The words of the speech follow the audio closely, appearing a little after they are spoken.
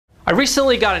I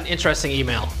recently got an interesting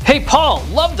email. Hey Paul,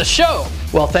 love the show!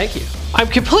 Well, thank you. I'm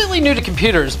completely new to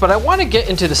computers, but I want to get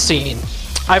into the scene.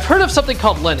 I've heard of something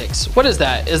called Linux. What is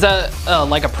that? Is that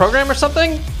like a program or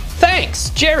something? Thanks,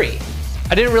 Jerry.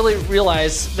 I didn't really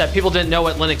realize that people didn't know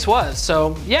what Linux was,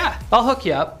 so yeah, I'll hook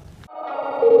you up.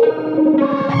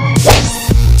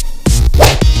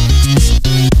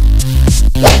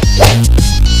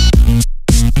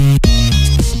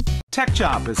 Tech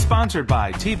Chop is sponsored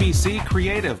by TBC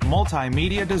Creative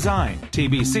Multimedia Design.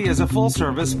 TBC is a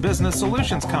full-service business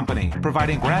solutions company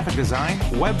providing graphic design,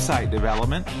 website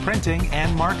development, printing,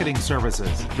 and marketing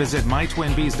services. Visit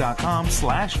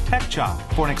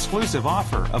mytwinbees.com/techchop for an exclusive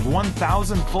offer of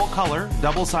 1,000 full-color,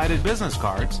 double-sided business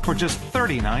cards for just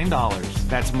 $39.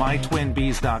 That's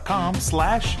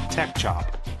mytwinbees.com/techchop.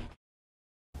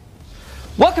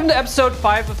 Welcome to episode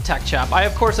 5 of Tech Chop. I,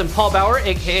 of course, am Paul Bauer,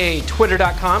 aka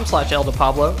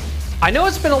twitter.com/eldapablo. I know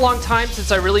it's been a long time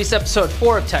since I released episode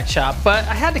 4 of Tech Chop, but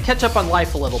I had to catch up on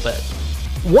life a little bit.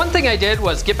 One thing I did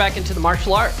was get back into the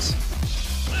martial arts.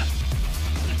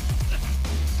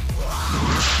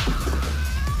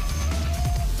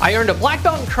 I earned a black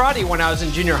belt in karate when I was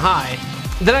in junior high.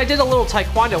 Then I did a little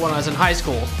taekwondo when I was in high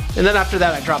school. And then after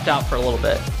that I dropped out for a little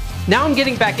bit. Now I'm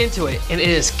getting back into it, and it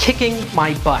is kicking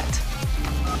my butt.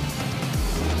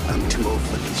 I'm too old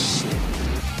for this shit.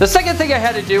 The second thing I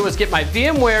had to do was get my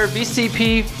VMware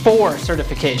VCP4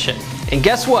 certification. And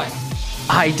guess what?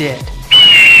 I did.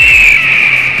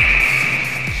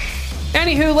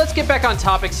 Anywho, let's get back on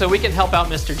topic so we can help out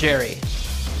Mr. Jerry.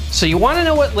 So you want to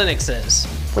know what Linux is?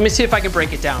 Let me see if I can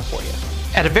break it down for you.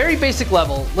 At a very basic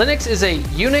level, Linux is a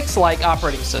Unix-like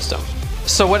operating system.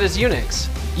 So what is Unix?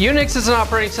 Unix is an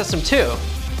operating system too.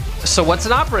 So what's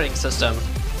an operating system?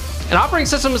 An operating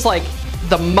system is like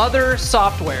the mother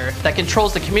software that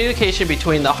controls the communication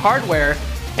between the hardware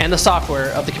and the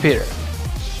software of the computer.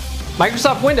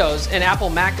 Microsoft Windows and Apple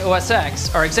Mac OS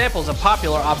X are examples of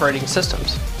popular operating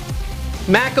systems.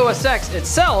 Mac OS X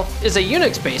itself is a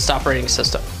Unix-based operating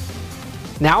system.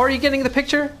 Now are you getting the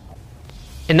picture?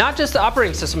 And not just the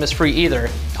operating system is free either.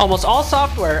 Almost all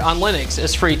software on Linux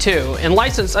is free too, and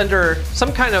licensed under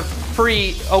some kind of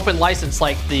free open license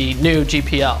like the new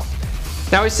GPL.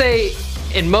 Now we say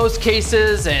in most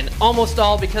cases and almost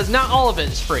all because not all of it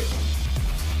is free.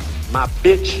 My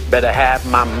bitch better have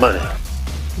my money.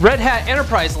 Red Hat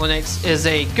Enterprise Linux is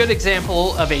a good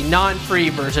example of a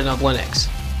non-free version of Linux.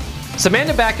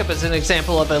 Samanda Backup is an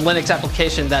example of a Linux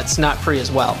application that's not free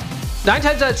as well. 9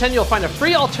 times out of 10 you'll find a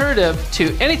free alternative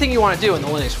to anything you want to do in the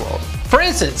Linux world. For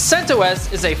instance, CentOS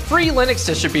is a free Linux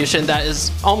distribution that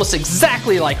is almost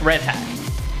exactly like Red Hat.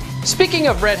 Speaking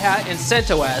of Red Hat and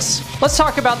CentOS, let's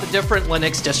talk about the different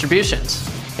Linux distributions.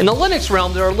 In the Linux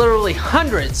realm, there are literally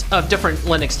hundreds of different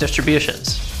Linux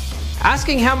distributions.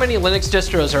 Asking how many Linux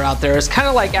distros are out there is kind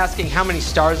of like asking how many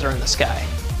stars are in the sky.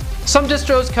 Some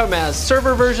distros come as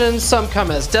server versions, some come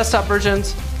as desktop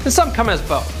versions, and some come as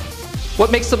both.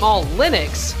 What makes them all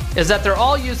Linux is that they're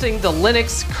all using the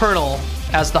Linux kernel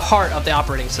as the heart of the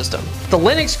operating system. The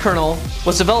Linux kernel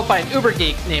was developed by an uber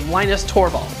geek named Linus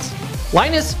Torvalds.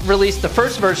 Linus released the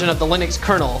first version of the Linux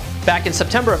kernel back in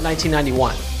September of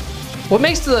 1991. What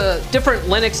makes the different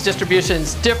Linux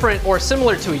distributions different or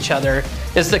similar to each other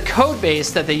is the code base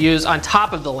that they use on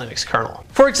top of the Linux kernel.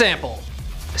 For example,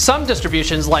 some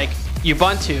distributions like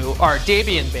Ubuntu are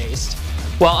Debian based,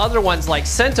 while other ones like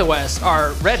CentOS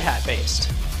are Red Hat based.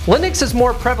 Linux is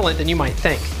more prevalent than you might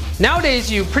think.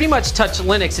 Nowadays you pretty much touch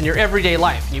Linux in your everyday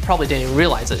life and you probably didn't even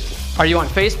realize it. Are you on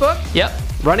Facebook? Yep,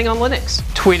 running on Linux.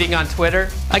 Tweeting on Twitter?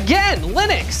 Again,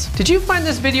 Linux! Did you find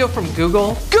this video from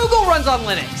Google? Google runs on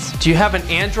Linux! Do you have an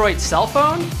Android cell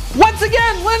phone? Once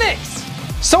again, Linux!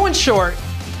 So in short,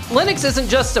 Linux isn't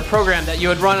just a program that you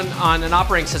would run on an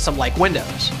operating system like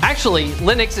Windows. Actually,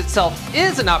 Linux itself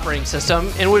is an operating system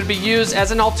and would be used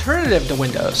as an alternative to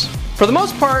Windows. For the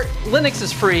most part, Linux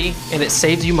is free and it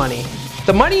saves you money.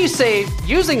 The money you save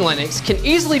using Linux can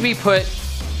easily be put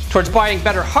towards buying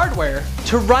better hardware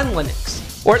to run Linux,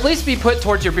 or at least be put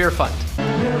towards your beer fund.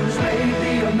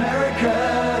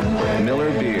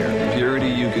 Miller Beer. Purity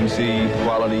you can see,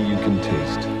 quality you can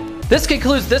taste. This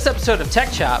concludes this episode of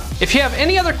Tech Chop. If you have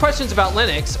any other questions about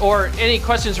Linux or any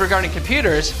questions regarding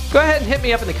computers, go ahead and hit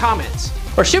me up in the comments.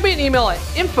 Or shoot me an email at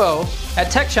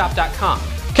info@techchop.com.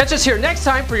 Catch us here next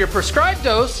time for your prescribed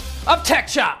dose of Tech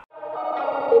Chop.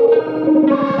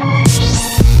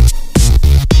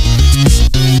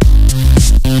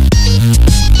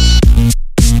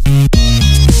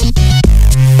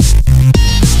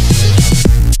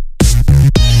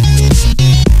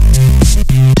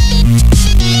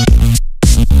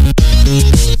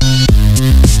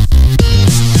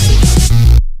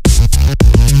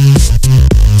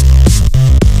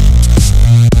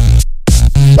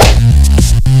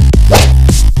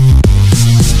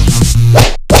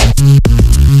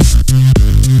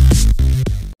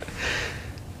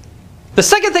 The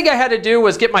second thing I had to do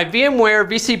was get my VMware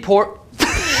VC port.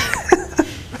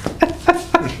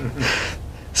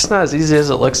 It's not as easy as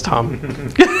it looks, Tom.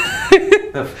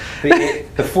 The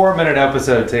 4-minute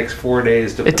episode takes 4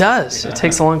 days to. It does. It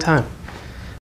takes a long time.